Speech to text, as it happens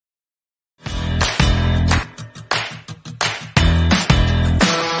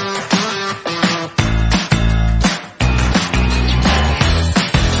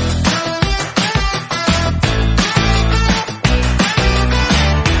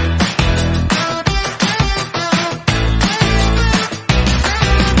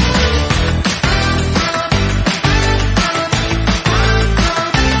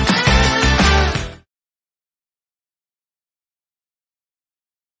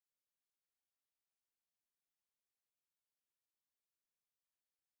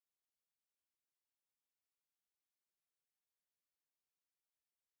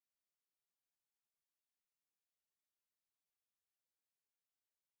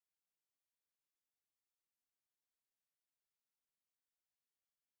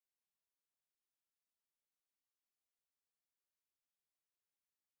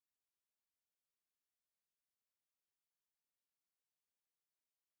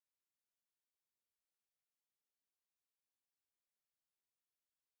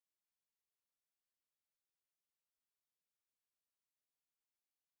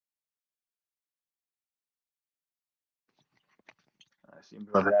I seem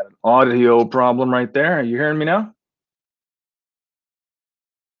to have had an audio problem right there. Are you hearing me now?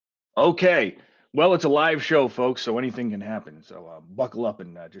 Okay. Well, it's a live show, folks, so anything can happen. So buckle up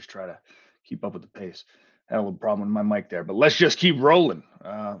and just try to keep up with the pace. Had a little problem with my mic there, but let's just keep rolling.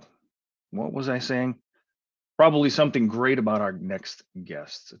 What was I saying? Probably something great about our next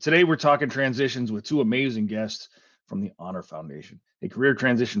guests. Today, we're talking transitions with two amazing guests from the Honor Foundation, a career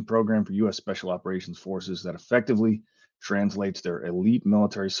transition program for U.S. Special Operations Forces that effectively translates their elite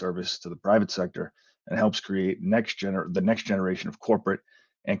military service to the private sector and helps create the next generation of corporate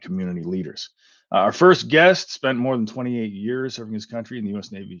and community leaders. Our first guest spent more than 28 years serving his country in the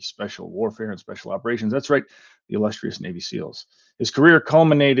U.S. Navy Special Warfare and Special Operations. That's right, the illustrious Navy SEALs. His career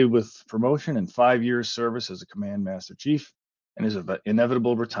culminated with promotion and 5 years service as a Command Master Chief and his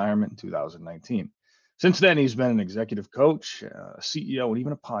inevitable retirement in 2019. Since then, he's been an executive coach, a CEO, and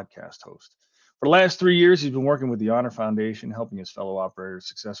even a podcast host. For the last 3 years, he's been working with the Honor Foundation, helping his fellow operators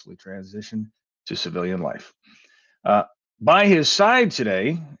successfully transition to civilian life. By his side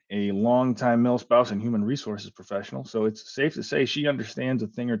today, a longtime mil spouse and human resources professional, so it's safe to say she understands a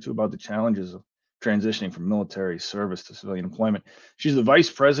thing or two about the challenges of transitioning from military service to civilian employment. She's the vice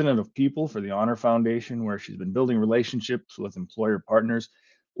president of people for the Honor Foundation, where she's been building relationships with employer partners,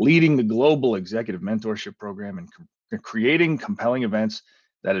 leading the global executive mentorship program, and creating compelling events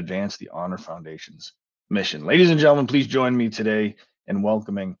that advance the Honor Foundation's mission. Ladies and gentlemen, please join me today in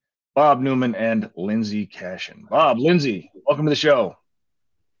welcoming Bob Newman and Lindsay Cashin. Bob, Lindsay, welcome to the show.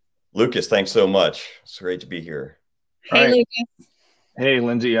 Lucas, thanks so much. It's great to be here. Hey, right. Lucas. Hey,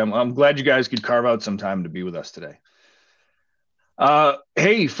 Lindsay. I'm glad you guys could carve out some time to be with us today.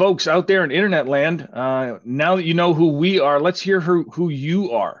 Hey, folks out there in internet land, now that you know who we are, let's hear who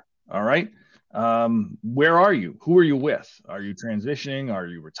you are. All right. Where are you? Who are you with? Are you transitioning? Are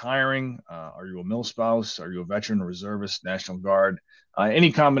you retiring? Are you a mil spouse? Are you a veteran, a reservist, National Guard?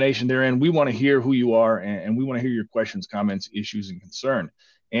 Any combination therein. We want to hear who you are, and we want to hear your questions, comments, issues, and concern.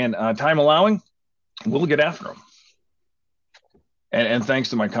 And time allowing, we'll get after them. And thanks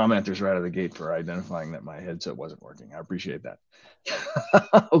to my commenters right out of the gate for identifying that my headset wasn't working. I appreciate that.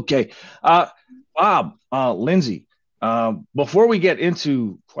 Okay. Bob, Lindsay, before we get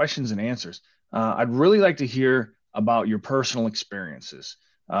into questions and answers, I'd really like to hear about your personal experiences,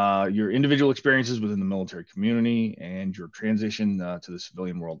 your individual experiences within the military community, and your transition to the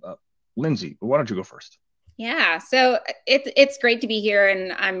civilian world. Lindsay, why don't you go first? Yeah, so it's great to be here,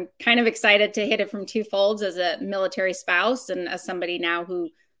 and I'm kind of excited to hit it from two folds as a military spouse and as somebody now who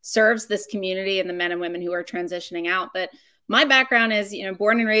serves this community and the men and women who are transitioning out. But my background is,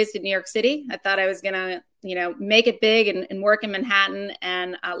 born and raised in New York City. I thought I was going to, make it big and work in Manhattan.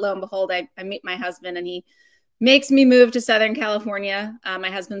 And lo and behold, I meet my husband and he makes me move to Southern California. My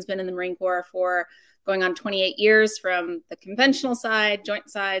husband's been in the Marine Corps for going on 28 years from the conventional side, joint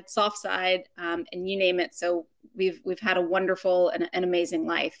side, soft side, and you name it. So we've had a wonderful and an amazing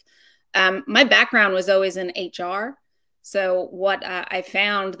life. My background was always in HR. So what I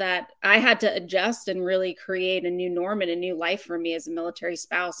found that I had to adjust and really create a new norm and a new life for me as a military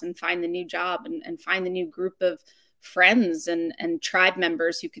spouse and find the new job and find the new group of friends and tribe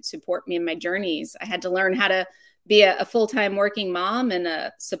members who could support me in my journeys. I had to learn how to be a full-time working mom and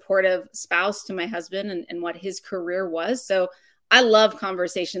a supportive spouse to my husband and what his career was. So I love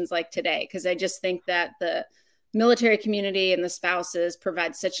conversations like today because I just think that the military community and the spouses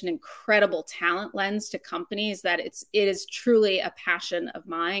provide such an incredible talent lens to companies that it is truly a passion of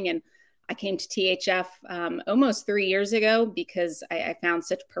mine. And I came to THF almost 3 years ago because I found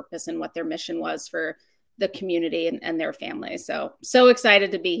such purpose in what their mission was for the community and their families. So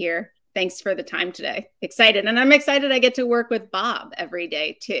excited to be here. Thanks for the time today. Excited. And I'm excited I get to work with Bob every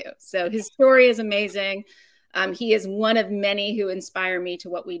day too. So his story is amazing. He is one of many who inspire me to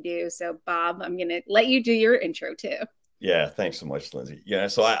what we do. So Bob, I'm going to let you do your intro too. Yeah, thanks so much, Lindsay. Yeah,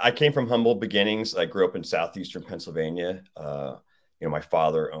 so I came from humble beginnings. I grew up in southeastern Pennsylvania. My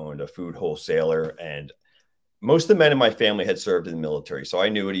father owned a food wholesaler, and most of the men in my family had served in the military. So I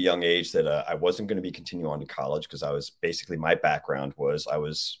knew at a young age that I wasn't going to be continuing on to college because my background was I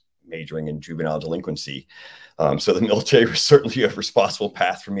was majoring in juvenile delinquency. So the military was certainly a responsible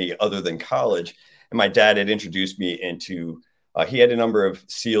path for me other than college. And my dad had introduced me into, he had a number of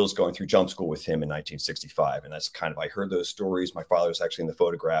SEALs going through jump school with him in 1965. And that's kind of, I heard those stories. My father was actually in the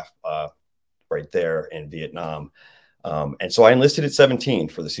photograph right there in Vietnam. And so I enlisted at 17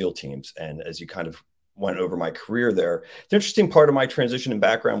 for the SEAL teams. And as you kind of went over my career there, the interesting part of my transition and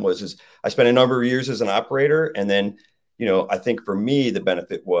background was I spent a number of years as an operator. And then, I think for me, the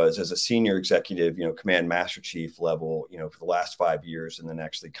benefit was as a senior executive, Command Master Chief level, for the last 5 years, and then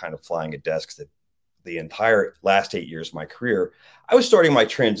actually kind of flying a desk that the entire last 8 years of my career, I was starting my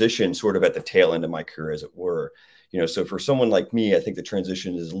transition sort of at the tail end of my career, as it were. So for someone like me, I think the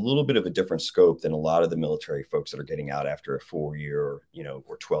transition is a little bit of a different scope than a lot of the military folks that are getting out after a 4-year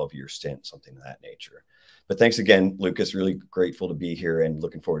or 12-year stint, something of that nature. But thanks again, Lucas. Really grateful to be here and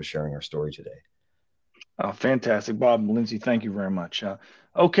looking forward to sharing our story today. Oh, fantastic. Bob and Lindsay, thank you very much.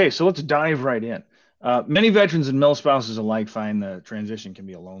 Okay, so let's dive right in. Many veterans and mil spouses alike find the transition can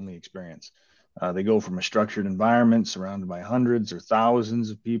be a lonely experience. They go from a structured environment surrounded by hundreds or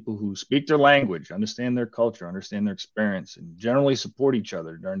thousands of people who speak their language, understand their culture, understand their experience, and generally support each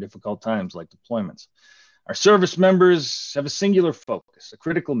other during difficult times like deployments. Our service members have a singular focus, a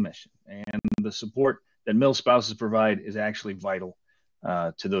critical mission, and the support that mil spouses provide is actually vital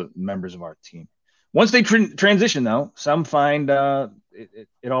to the members of our team. Once they transition, though, some find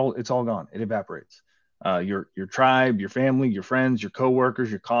it's all gone. It evaporates. Your tribe, your family, your friends, your coworkers,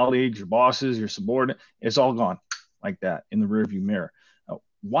 your colleagues, your bosses, your subordinate, it's all gone like that in the rearview mirror.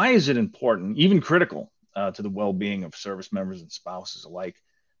 Why is it important, even critical, to the well-being of service members and spouses alike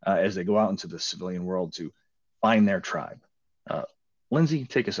as they go out into the civilian world to find their tribe? Lindsay,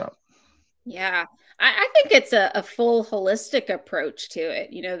 take us up. Yeah, I think it's a full holistic approach to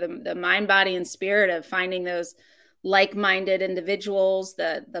it. The mind, body, and spirit of finding those like-minded individuals,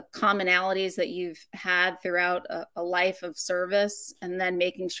 the commonalities that you've had throughout a life of service, and then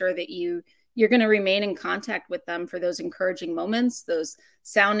making sure that you're going to remain in contact with them for those encouraging moments, those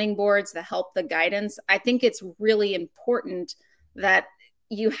sounding boards, the help, the guidance. I think it's really important that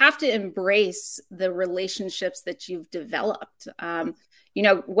you have to embrace the relationships that you've developed.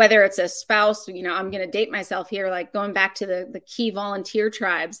 Whether it's a spouse, I'm going to date myself here, like going back to the key volunteer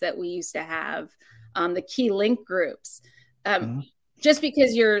tribes that we used to have, the key link groups. Just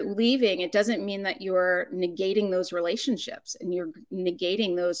because you're leaving, it doesn't mean that you're negating those relationships and you're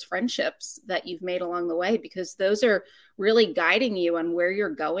negating those friendships that you've made along the way, because those are really guiding you on where you're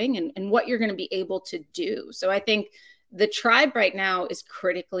going and what you're going to be able to do. So I think the tribe right now is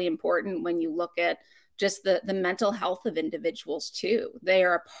critically important when you look at just the mental health of individuals too. They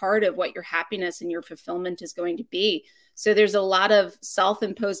are a part of what your happiness and your fulfillment is going to be. So there's a lot of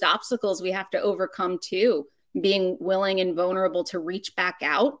self-imposed obstacles we have to overcome too. Being willing and vulnerable to reach back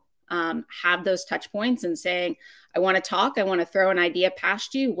out, have those touch points and saying, I want to talk. I want to throw an idea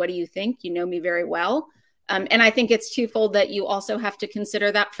past you. What do you think? You know me very well. And I think it's twofold that you also have to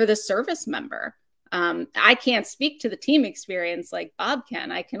consider that for the service member. I can't speak to the team experience like Bob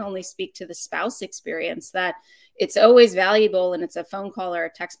can. I can only speak to the spouse experience, that it's always valuable and it's a phone call or a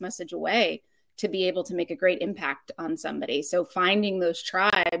text message away to be able to make a great impact on somebody. So finding those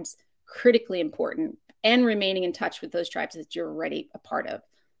tribes, critically important, and remaining in touch with those tribes that you're already a part of.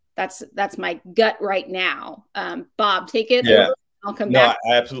 That's my gut right now. Bob, take it. Yeah. I'll come back.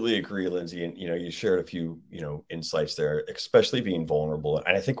 I absolutely agree, Lindsay. And, you shared a few, insights there, especially being vulnerable.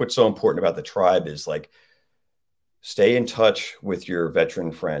 And I think what's so important about the tribe is like, stay in touch with your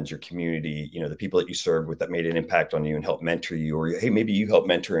veteran friends, your community, the people that you served with that made an impact on you and help mentor you, or, hey, maybe you help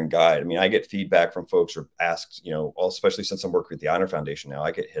mentor and guide. I mean, I get feedback from folks or asks, especially since I'm working with the Honor Foundation now,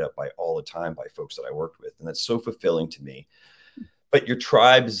 I get hit up all the time by folks that I worked with. And that's so fulfilling to me. But your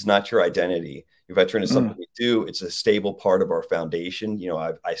tribe is not your identity. Your veteran is something we do. It's a stable part of our foundation.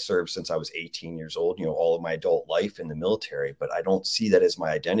 I served since I was 18 years old, all of my adult life in the military, but I don't see that as my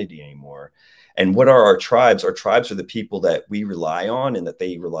identity anymore. And what are our tribes? Our tribes are the people that we rely on and that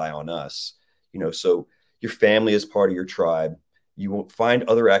they rely on us. So your family is part of your tribe. You will find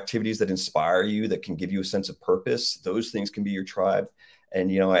other activities that inspire you, that can give you a sense of purpose. Those things can be your tribe.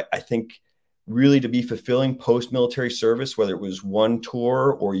 And, I think really to be fulfilling post-military service, whether it was one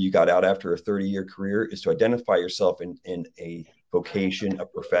tour or you got out after a 30-year career, is to identify yourself in a vocation, a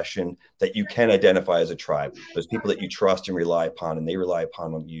profession that you can identify as a tribe. Those people that you trust and rely upon, and they rely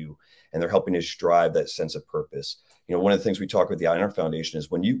upon you, and they're helping to drive that sense of purpose. One of the things we talk with the Honor Foundation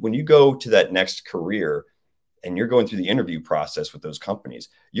is when you go to that next career and you're going through the interview process with those companies,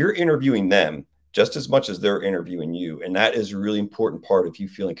 you're interviewing them just as much as they're interviewing you. And that is a really important part of you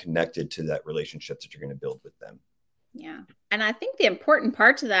feeling connected to that relationship that you're going to build with them. Yeah. And I think the important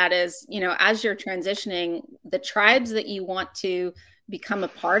part to that is, as you're transitioning, the tribes that you want to become a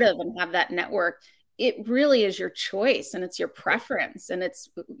part of and have that network, it really is your choice and it's your preference. And it's,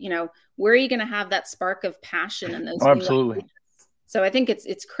 where are you going to have that spark of passion in those? Oh, absolutely. So I think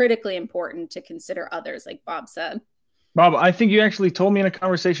it's critically important to consider others, like Bob said. Bob, I think you actually told me in a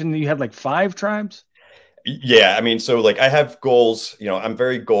conversation that you had like 5 tribes. Yeah. I mean, so like I have goals, I'm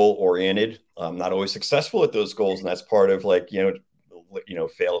very goal oriented. I'm not always successful at those goals. And that's part of like,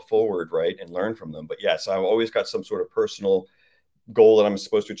 fail forward, right, and learn from them. But yes, I've always got some sort of personal goal that I'm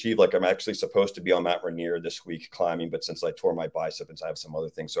supposed to achieve. Like I'm actually supposed to be on Mount Rainier this week climbing, but since I tore my bicep and I have some other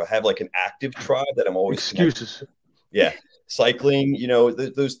things, so I have like an active tribe that I'm always excuses. Yeah. Cycling,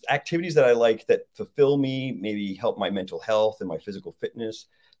 those activities that I like that fulfill me, maybe help my mental health and my physical fitness.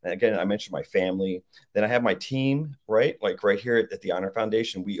 And again, I mentioned my family. Then I have my team, right? Like right here at the Honor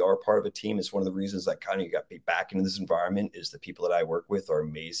Foundation, we are part of a team. It's one of the reasons I kind of got back into this environment is the people that I work with are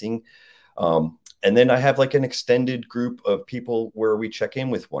amazing. And then I have like an extended group of people where we check in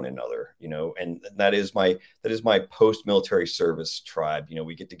with one another, and that is my post-military service tribe.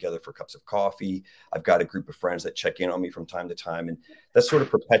 We get together for cups of coffee. I've got a group of friends that check in on me from time to time. And that sort of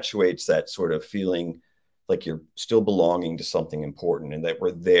perpetuates that sort of feeling like you're still belonging to something important and that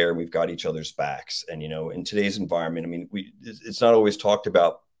we're there, we've got each other's backs. And, in today's environment, I mean, it's not always talked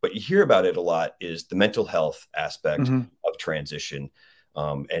about, but you hear about it a lot, is the mental health aspect of transition.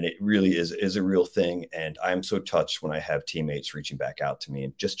 And it really is a real thing. And I'm so touched when I have teammates reaching back out to me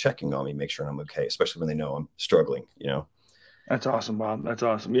and just checking on me, make sure I'm okay, especially when they know I'm struggling, That's awesome, Bob. That's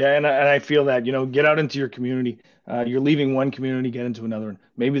awesome. Yeah. And I feel that, get out into your community. You're leaving one community, get into another.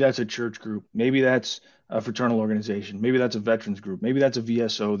 Maybe that's a church group. Maybe that's a fraternal organization. Maybe that's a veterans group. Maybe that's a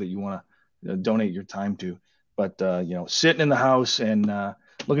VSO that you want to donate your time to. But, sitting in the house and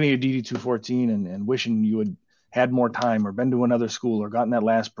looking at your DD-214 and wishing you would had more time or been to another school or gotten that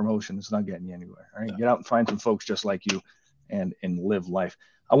last promotion, it's not getting you anywhere. All right. Yeah. Get out and find some folks just like you and live life.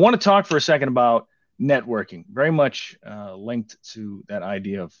 I want to talk for a second about networking, very much linked to that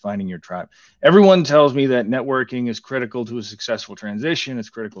idea of finding your tribe. Everyone tells me that networking is critical to a successful transition. It's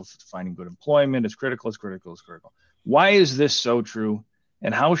critical to finding good employment. It's critical. Why is this so true?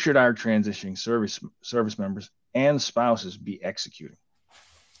 And how should our transitioning service members and spouses be executing?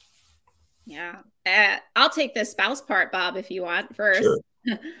 Yeah. I'll take the spouse part, Bob, if you want first. Sure.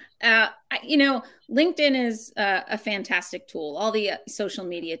 LinkedIn is a fantastic tool. All the social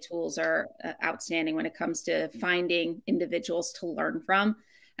media tools are outstanding when it comes to finding individuals to learn from.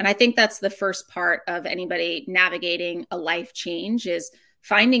 And I think that's the first part of anybody navigating a life change is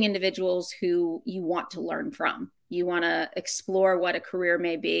finding individuals who you want to learn from. You want to explore what a career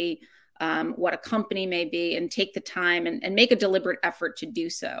may be, what a company may be, and take the time and make a deliberate effort to do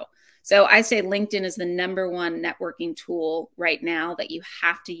so. So I say LinkedIn is the #1 networking tool right now that you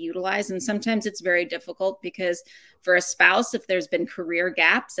have to utilize. And sometimes it's very difficult because for a spouse, if there's been career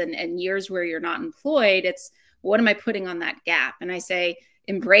gaps and years where you're not employed, it's what am I putting on that gap? And I say,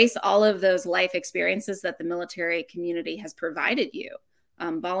 embrace all of those life experiences that the military community has provided you.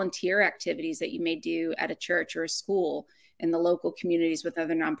 Volunteer activities that you may do at a church or a school, in the local communities with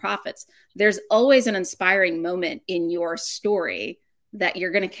other nonprofits. There's always an inspiring moment in your story that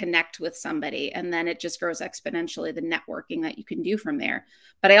you're going to connect with somebody. And then it just grows exponentially, the networking that you can do from there.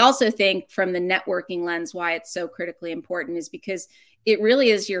 But I also think from the networking lens, why it's so critically important is because it really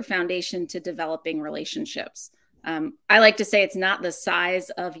is your foundation to developing relationships. I like to say it's not the size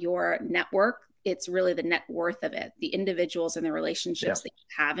of your network. It's really the net worth of it, the individuals and the relationships that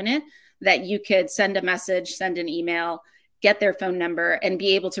you have in it, that you could send a message, send an email, get their phone number, and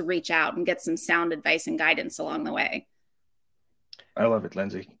be able to reach out and get some sound advice and guidance along the way. I love it,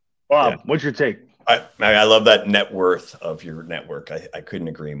 Lindsay. Bob, what's your take? I love that net worth of your network. I couldn't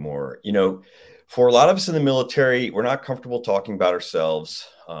agree more. For a lot of us in the military, we're not comfortable talking about ourselves.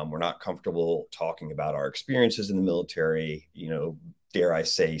 We're not comfortable talking about our experiences in the military, dare I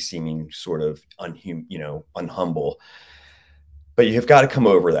say, seeming sort of unhumble. But you've got to come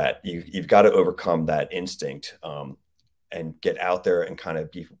over that. You've got to overcome that instinct. And get out there and kind of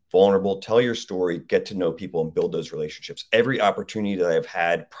be vulnerable, tell your story, get to know people and build those relationships. Every opportunity that I've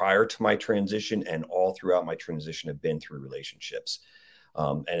had prior to my transition and all throughout my transition have been through relationships.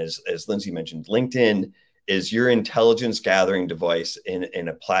 And as Lindsay mentioned, LinkedIn is your intelligence gathering device in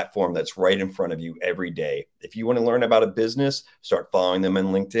a platform that's right in front of you every day. If you want to learn about a business, start following them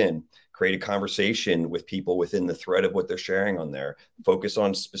on LinkedIn. Create a conversation with people within the thread of what they're sharing on there. Focus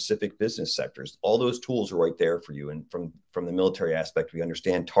on specific business sectors. All those tools are right there for you. And from the military aspect, we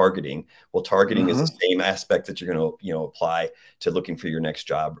understand targeting. Well, targeting is the same aspect that you're going to apply to looking for your next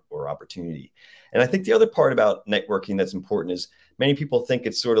job or opportunity. And I think the other part about networking that's important is many people think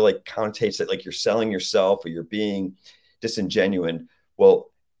it's sort of like connotates that like you're selling yourself or you're being disingenuine. Well,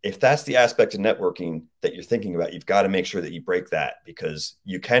 if that's the aspect of networking that you're thinking about, you've got to make sure that you break that, because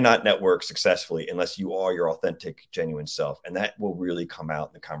you cannot network successfully unless you are your authentic, genuine self. And that will really come out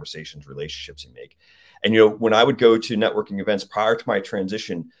in the conversations, relationships you make. And, when I would go to networking events prior to my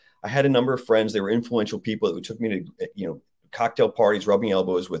transition, I had a number of friends. They were influential people that took me to, cocktail parties, rubbing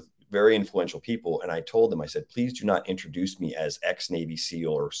elbows with very influential people. And I told them, I said, please do not introduce me as ex-Navy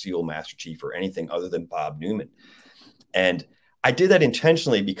SEAL or SEAL Master Chief or anything other than Bob Newman. And I did that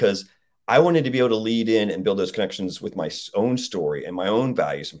intentionally because I wanted to be able to lead in and build those connections with my own story and my own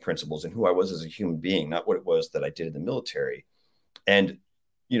values and principles and who I was as a human being, not what it was that I did in the military. And,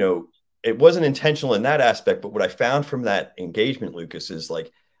 you know, it wasn't intentional in that aspect, but what I found from that engagement, Lucas, is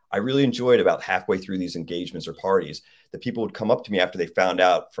like, I really enjoyed about halfway through these engagements or parties that people would come up to me after they found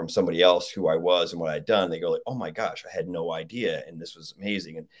out from somebody else who I was and what I'd done. They go like, oh my gosh, I had no idea. And this was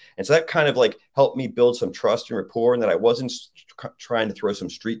amazing. And so that kind of like helped me build some trust and rapport, and that I wasn't trying to throw some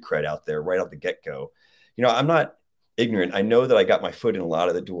street cred out there right out the get-go. You know, I'm not ignorant. I know that I got my foot in a lot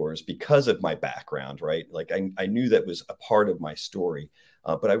of the doors because of my background, right? Like I knew that was a part of my story,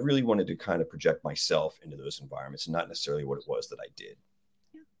 but I really wanted to kind of project myself into those environments and not necessarily what it was that I did.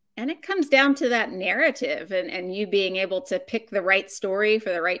 And it comes down to that narrative and you being able to pick the right story for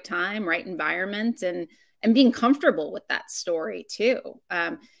the right time, right environment, and being comfortable with that story too.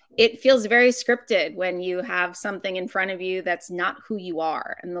 It feels very scripted when you have something in front of you that's not who you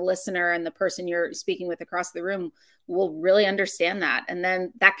are, and the listener and the person you're speaking with across the room will really understand that. And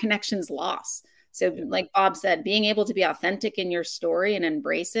then that connection's lost. So like Bob said, being able to be authentic in your story and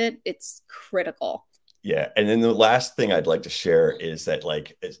embrace it, it's critical. Yeah. And then the last thing I'd like to share is that,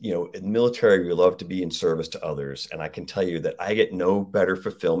 like, you know, in the military, we love to be in service to others. And I can tell you that I get no better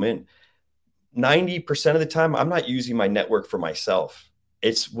fulfillment. 90% of the time, I'm not using my network for myself.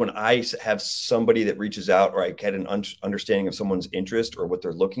 It's when I have somebody that reaches out, or I get an understanding of someone's interest or what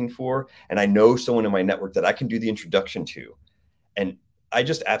they're looking for, and I know someone in my network that I can do the introduction to. And I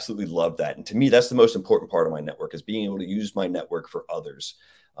just absolutely love that. And to me, that's the most important part of my network, is being able to use my network for others.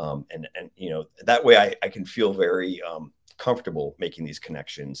 And you know, that way I can feel very comfortable making these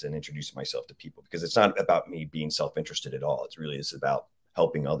connections and introducing myself to people, because it's not about me being self-interested at all. It's really is about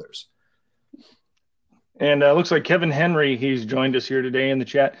helping others. And looks like Kevin Henry, he's joined us here today in the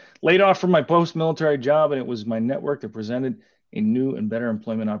chat. Laid off from my post-military job, and it was my network that presented a new and better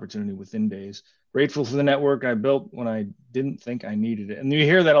employment opportunity within days. Grateful for the network I built when I didn't think I needed it. And you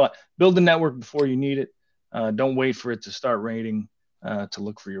hear that a lot. Build the network before you need it. Don't wait for it to start raining to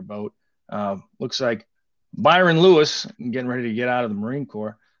look for your boat. Looks like Byron Lewis, getting ready to get out of the Marine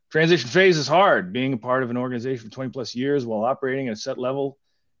Corps. Transition phase is hard. Being a part of an organization for 20 plus years while operating at a set level,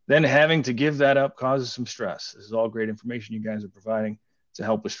 then having to give that up causes some stress. This is all great information you guys are providing to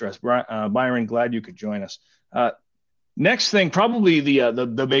help with stress. Byron, glad you could join us. Next thing, probably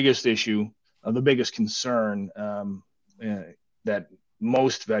the biggest issue, the biggest concern that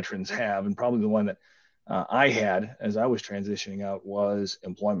most veterans have, and probably the one that I had as I was transitioning out, was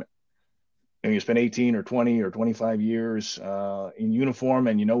employment. And you spend 18 or 20 or 25 years in uniform,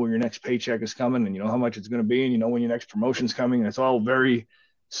 and you know where your next paycheck is coming, and you know how much it's going to be, and you know when your next promotion's coming, and it's all very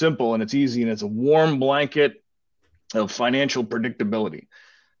simple and it's easy, and it's a warm blanket of financial predictability.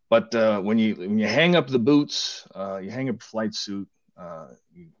 But when you hang up the boots, you hang up the flight suit,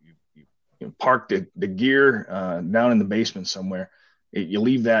 you park the gear down in the basement somewhere, you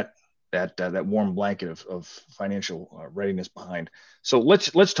leave that warm blanket of financial readiness behind. So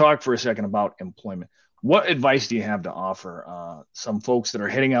let's talk for a second about employment. What advice do you have to offer some folks that are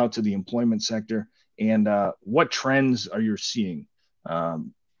heading out to the employment sector, and what trends are you seeing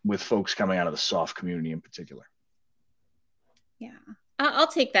with folks coming out of the SOF community in particular? Yeah, I'll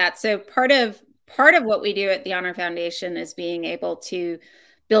take that. So part of what we do at the Honor Foundation is being able to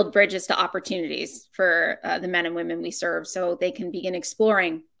build bridges to opportunities for the men and women we serve, so they can begin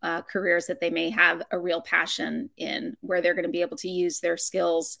exploring careers that they may have a real passion in, where they're going to be able to use their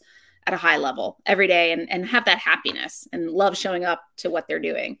skills at a high level every day and have that happiness and love showing up to what they're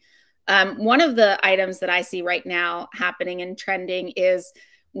doing. One of the items that I see right now happening and trending is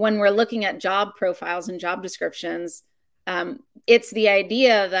when we're looking at job profiles and job descriptions, it's the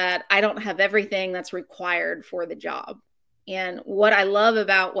idea that I don't have everything that's required for the job. And what I love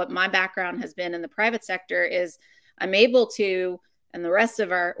about what my background has been in the private sector is I'm able to, and the rest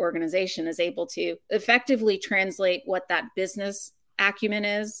of our organization is able to, effectively translate what that business acumen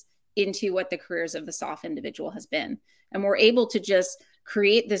is into what the careers of the SOF individual has been. And we're able to just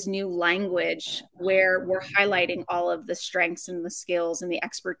create this new language where we're highlighting all of the strengths and the skills and the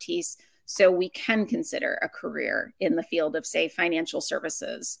expertise, so we can consider a career in the field of, say, financial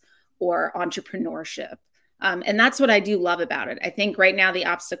services or entrepreneurship. And that's what I do love about it. I think right now the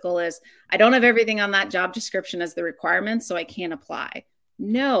obstacle is I don't have everything on that job description as the requirements, so I can't apply.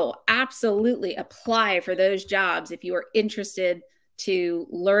 No, absolutely apply for those jobs if you are interested to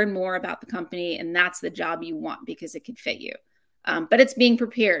learn more about the company and that's the job you want because it could fit you. But it's being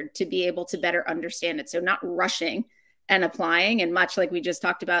prepared to be able to better understand it. So not rushing and applying. And much like we just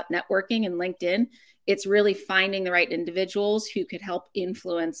talked about networking and LinkedIn, it's really finding the right individuals who could help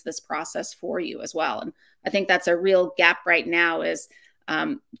influence this process for you as well. And I think that's a real gap right now is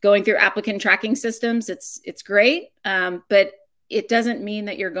going through applicant tracking systems. It's great, but it doesn't mean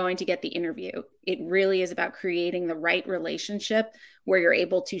that you're going to get the interview. It really is about creating the right relationship where you're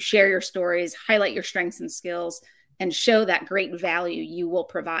able to share your stories, highlight your strengths and skills, and show that great value you will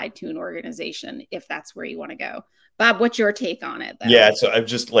provide to an organization if that's where you want to go. Bob, what's your take on it, though? Yeah, so I've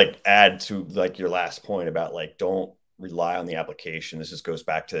just add to your last point about don't rely on the application. This just goes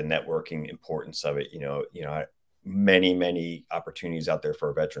back to the networking importance of it. Many opportunities out there for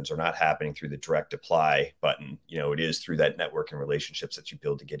our veterans are not happening through the direct apply button. It is through that networking relationships that you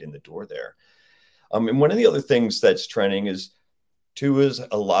build to get in the door there. And one of the other things that's trending is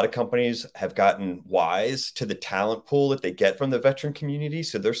a lot of companies have gotten wise to the talent pool that they get from the veteran community.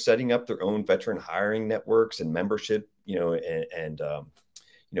 So they're setting up their own veteran hiring networks and membership, and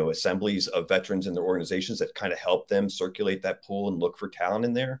assemblies of veterans in their organizations that kind of help them circulate that pool and look for talent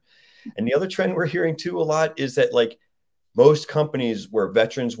in there. And the other trend we're hearing too a lot is that most companies where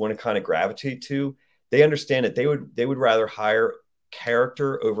veterans want to kind of gravitate to, they understand that they would rather hire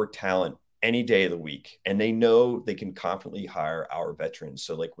character over talent any day of the week. And they know they can confidently hire our veterans.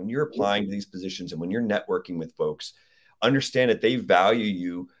 So when you're applying to these positions and when you're networking with folks, understand that they value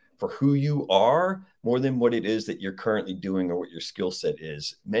you for who you are more than what it is that you're currently doing or what your skill set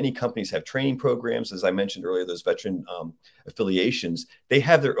is. Many companies have training programs, as I mentioned earlier, those veteran affiliations. They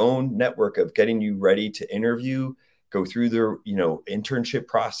have their own network of getting you ready to interview, go through their internship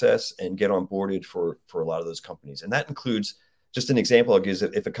process, and get onboarded for a lot of those companies. And that includes, just an example I'll give is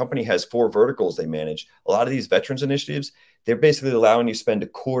if a company has 4 verticals they manage, a lot of these veterans initiatives, they're basically allowing you to spend a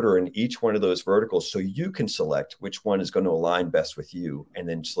quarter in each one of those verticals so you can select which one is going to align best with you and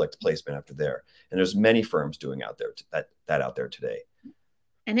then select placement after there. And there's many firms doing that out there today.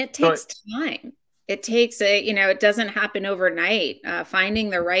 And it takes time. It takes it doesn't happen overnight. Finding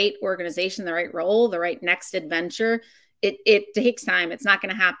the right organization, the right role, the right next adventure, it takes time. It's not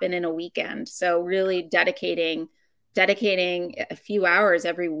going to happen in a weekend. So really dedicating a few hours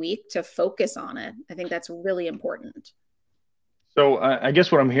every week to focus on it. I think that's really important. So I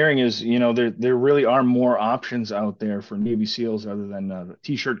guess what I'm hearing is, there really are more options out there for Navy SEALs other than a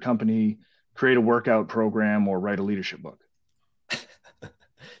t-shirt company, create a workout program, or write a leadership book.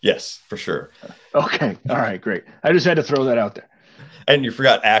 Yes, for sure. Okay. All right, great. I just had to throw that out there. And you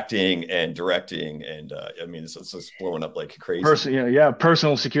forgot acting and directing. And it's just blowing up like crazy.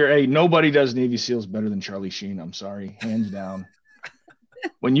 Personal security. Hey, nobody does Navy SEALs better than Charlie Sheen. I'm sorry. Hands down.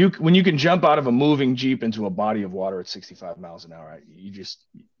 When you can jump out of a moving Jeep into a body of water at 65 miles an hour,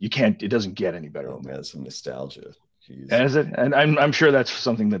 you can't, it doesn't get any better. Oh man, that's some nostalgia. Jeez. Is it? And I'm sure that's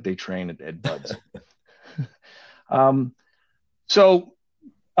something that they train at Buds. So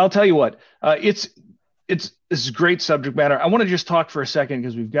I'll tell you what, this is great subject matter. I want to just talk for a second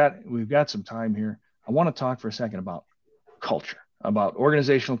because we've got some time here. I want to talk for a second about culture, about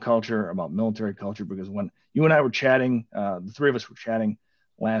organizational culture, about military culture, because when you and I were chatting, the three of us were chatting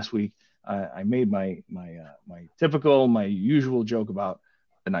last week, I made my usual joke about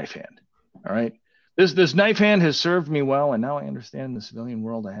the knife hand. All right. This knife hand has served me well, and now I understand in the civilian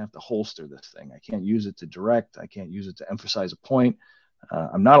world I have to holster this thing. I can't use it to direct. I can't use it to emphasize a point.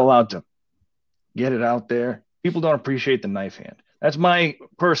 I'm not allowed to get it out there. People don't appreciate the knife hand. That's my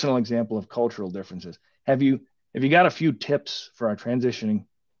personal example of cultural differences. Have you got a few tips for our transitioning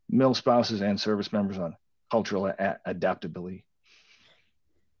mil spouses and service members on cultural adaptability?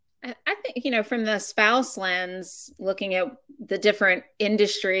 I think, from the spouse lens, looking at the different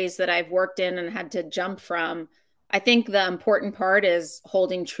industries that I've worked in and had to jump from, I think the important part is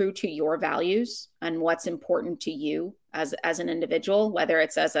holding true to your values and what's important to you as an individual, whether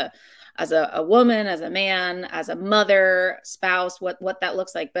it's as a woman, as a man, as a mother, spouse, what that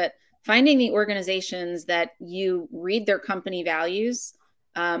looks like. But finding the organizations that you read their company values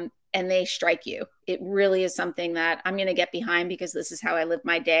and they strike you. It really is something that I'm going to get behind because this is how I live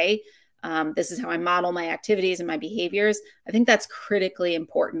my day. This is how I model my activities and my behaviors. I think that's critically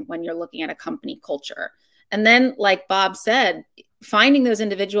important when you're looking at a company culture. And then, like Bob said, finding those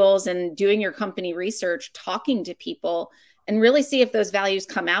individuals and doing your company research, talking to people, and really see if those values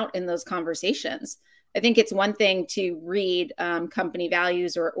come out in those conversations. I think it's one thing to read company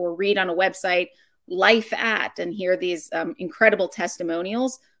values or read on a website, life at, and hear these incredible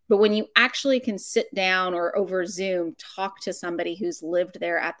testimonials. But when you actually can sit down or over Zoom, talk to somebody who's lived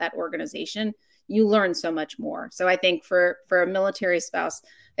there at that organization, you learn so much more. So I think for a military spouse,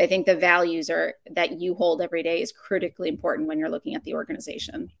 I think the values that you hold every day is critically important when you're looking at the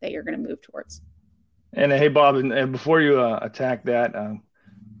organization that you're going to move towards. And hey, Bob, and before you attack that,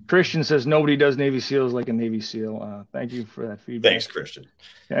 Christian says nobody does Navy SEALs like a Navy SEAL. Thank you for that feedback. Thanks, Christian.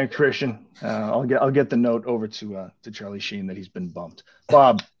 Yeah, Christian. I'll get the note over to Charlie Sheen that he's been bumped.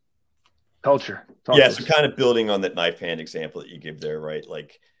 Bob, culture. Yeah, so kind of building on that knife hand example that you give there, right?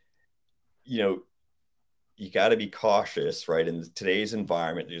 Like, you know, you got to be cautious, right? In today's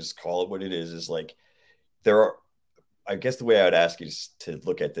environment, just call it what it is like there are, I guess the way I would ask you to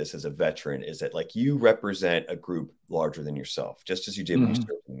look at this as a veteran is that like you represent a group larger than yourself, just as you did when you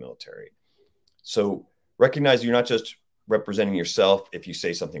served in the military. So recognize you're not just representing yourself if you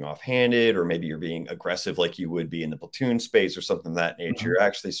say something offhanded, or maybe you're being aggressive like you would be in the platoon space or something of that nature. You're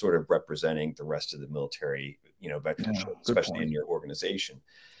actually sort of representing the rest of the military, you know, veteranship, especially in your organization.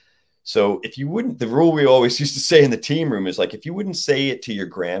 So if you wouldn't, the rule we always used to say in the team room is like, if you wouldn't say it to your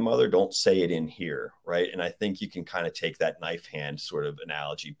grandmother, don't say it in here. Right. And I think you can kind of take that knife hand sort of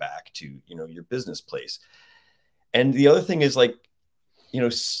analogy back to, you know, your business place. And the other thing is like, you know,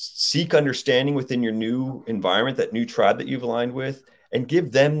 seek understanding within your new environment, that new tribe that you've aligned with, and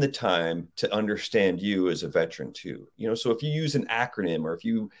give them the time to understand you as a veteran too. You know, so if you use an acronym or if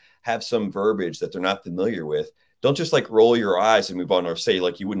you have some verbiage that they're not familiar with, don't just like roll your eyes and move on, or say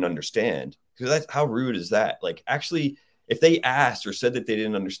like you wouldn't understand, because that's how rude is that? Like, actually, if they asked or said that they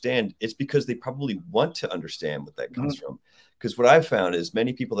didn't understand, it's because they probably want to understand what that comes from. Because what I've found is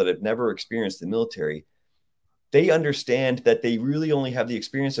many people that have never experienced the military, they understand that they really only have the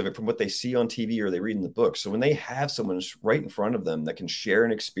experience of it from what they see on TV or they read in the book. So when they have someone right in front of them that can share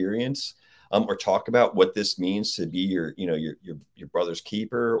an experience, or talk about what this means to be your, you know, your brother's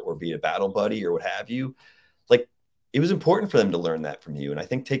keeper, or be a battle buddy or what have you, like, it was important for them to learn that from you. And I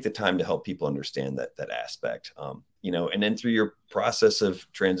think take the time to help people understand that aspect, you know, and then through your process of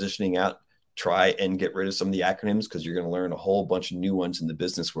transitioning out, try and get rid of some of the acronyms, because you're going to learn a whole bunch of new ones in the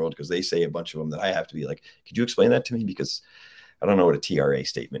business world, because they say a bunch of them that I have to be like, could you explain that to me? Because I don't know what a TRA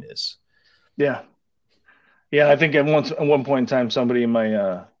statement is. Yeah. Yeah. I think at one point in time, somebody in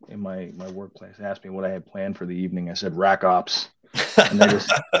my workplace asked me what I had planned for the evening. I said rack ops. And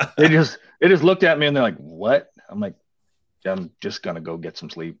they just looked at me and they're like, what? I'm like, I'm just going to go get some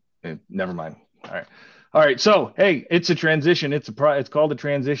sleep. Never mind. All right. So, hey, it's a transition. It's called a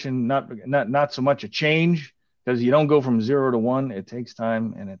transition, not so much a change, because you don't go from 0 to 1. It takes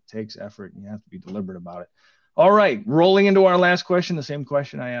time and it takes effort, and you have to be deliberate about it. All right. Rolling into our last question, the same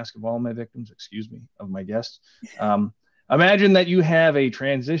question I ask of all my victims, of my guests. Imagine that you have a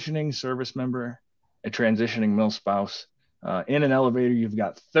transitioning service member, a transitioning mil spouse, in an elevator. You've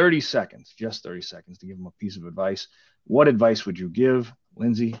got 30 seconds, just 30 seconds, to give them a piece of advice. What advice would you give?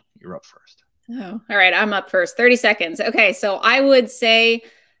 Lindsay, you're up first. Oh, all right. I'm up first. 30 seconds. Okay. So I would say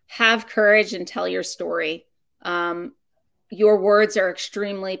have courage and tell your story. Your words are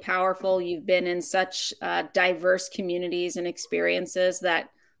extremely powerful. You've been in such diverse communities and experiences that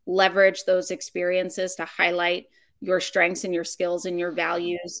leverage those experiences to highlight your strengths and your skills and your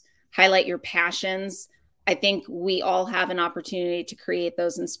values, highlight your passions. I think we all have an opportunity to create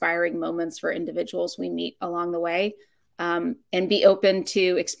those inspiring moments for individuals we meet along the way, and be open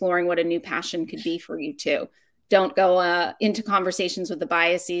to exploring what a new passion could be for you too. Don't go into conversations with the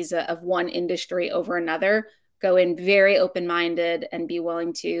biases of one industry over another. Go in very open-minded and be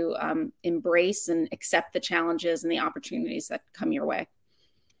willing to embrace and accept the challenges and the opportunities that come your way.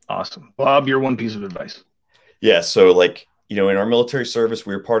 Awesome. Bob, your one piece of advice. Yeah. So like, you know, in our military service,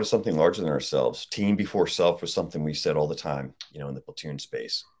 we were part of something larger than ourselves. Team before self was something we said all the time, you know, in the platoon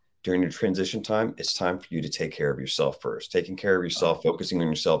space. During your transition time, it's time for you to take care of yourself first. Taking care of yourself, focusing on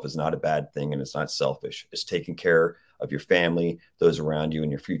yourself is not a bad thing, and it's not selfish. It's taking care of your family, those around you,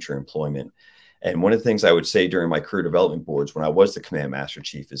 and your future employment. And one of the things I would say during my career development boards when I was the command master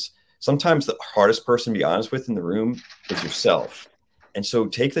chief is sometimes the hardest person to be honest with in the room is yourself. And so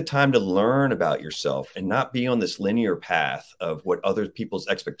take the time to learn about yourself and not be on this linear path of what other people's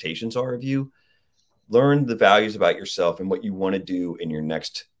expectations are of you. Learn the values about yourself and what you want to do in your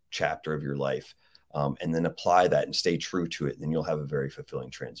next chapter of your life, and then apply that and stay true to it. And then you'll have a very fulfilling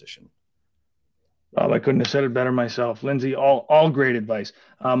transition. Bob, I couldn't have said it better myself. Lindsay, all great advice.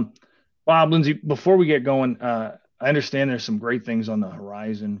 Bob, Lindsay, before we get going, I understand there's some great things on the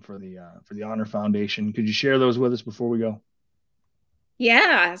horizon for the Honor Foundation. Could you share those with us before we go?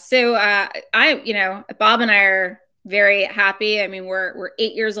 Yeah. So Bob and I are very happy. I mean, we're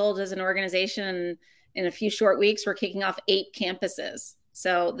 8 years old as an organization, and in a few short weeks, we're kicking off 8 campuses.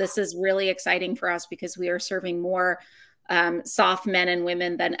 So this is really exciting for us because we are serving more SOF men and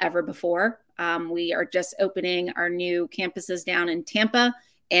women than ever before. We are just opening our new campuses down in Tampa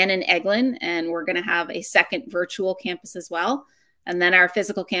and in Eglin, and we're going to have a second virtual campus as well. And then our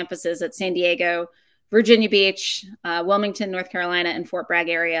physical campuses at San Diego, Virginia Beach, Wilmington, North Carolina, and Fort Bragg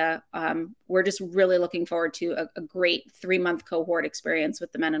area. We're just really looking forward to a great 3-month cohort experience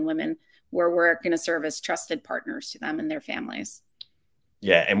with the men and women where we're going to serve as trusted partners to them and their families.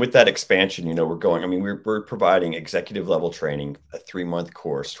 Yeah. And with that expansion, we're providing executive level training, a 3-month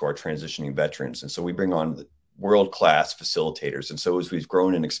course to our transitioning veterans. And so we bring on world-class facilitators. And so as we've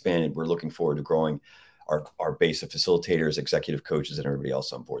grown and expanded, we're looking forward to growing our base of facilitators, executive coaches, and everybody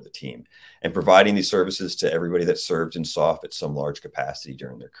else on board the team, and providing these services to everybody that served in SOF at some large capacity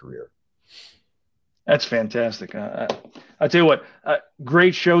during their career. That's fantastic. I'll tell you what,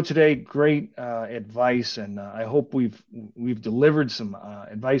 great show today, great advice, and I hope we've delivered some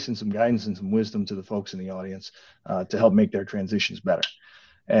advice and some guidance and some wisdom to the folks in the audience to help make their transitions better.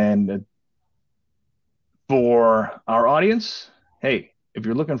 And for our audience, hey, if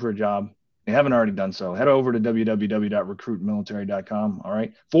you're looking for a job, you haven't already done so, head over to www.recruitmilitary.com. All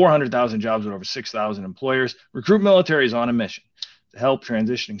right. 400,000 jobs with over 6,000 employers. Recruit Military is on a mission to help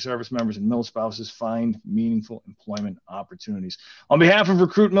transitioning service members and mil spouses find meaningful employment opportunities. On behalf of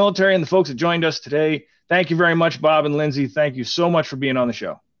Recruit Military and the folks that joined us today, thank you very much, Bob and Lindsay. Thank you so much for being on the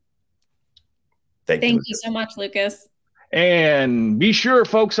show. Thank you so much, Lucas. And be sure,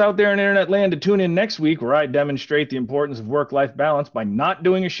 folks out there in internet land, to tune in next week where I demonstrate the importance of work-life balance by not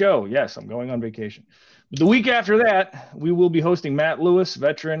doing a show. Yes, I'm going on vacation. But the week after that, we will be hosting Matt Lewis,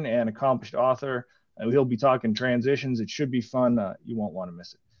 veteran and accomplished author. He'll be talking transitions. It should be fun. You won't want to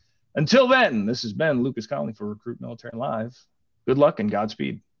miss it. Until then, this has been Lucas Connolly for Recruit Military Live. Good luck and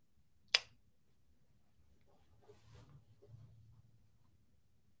Godspeed.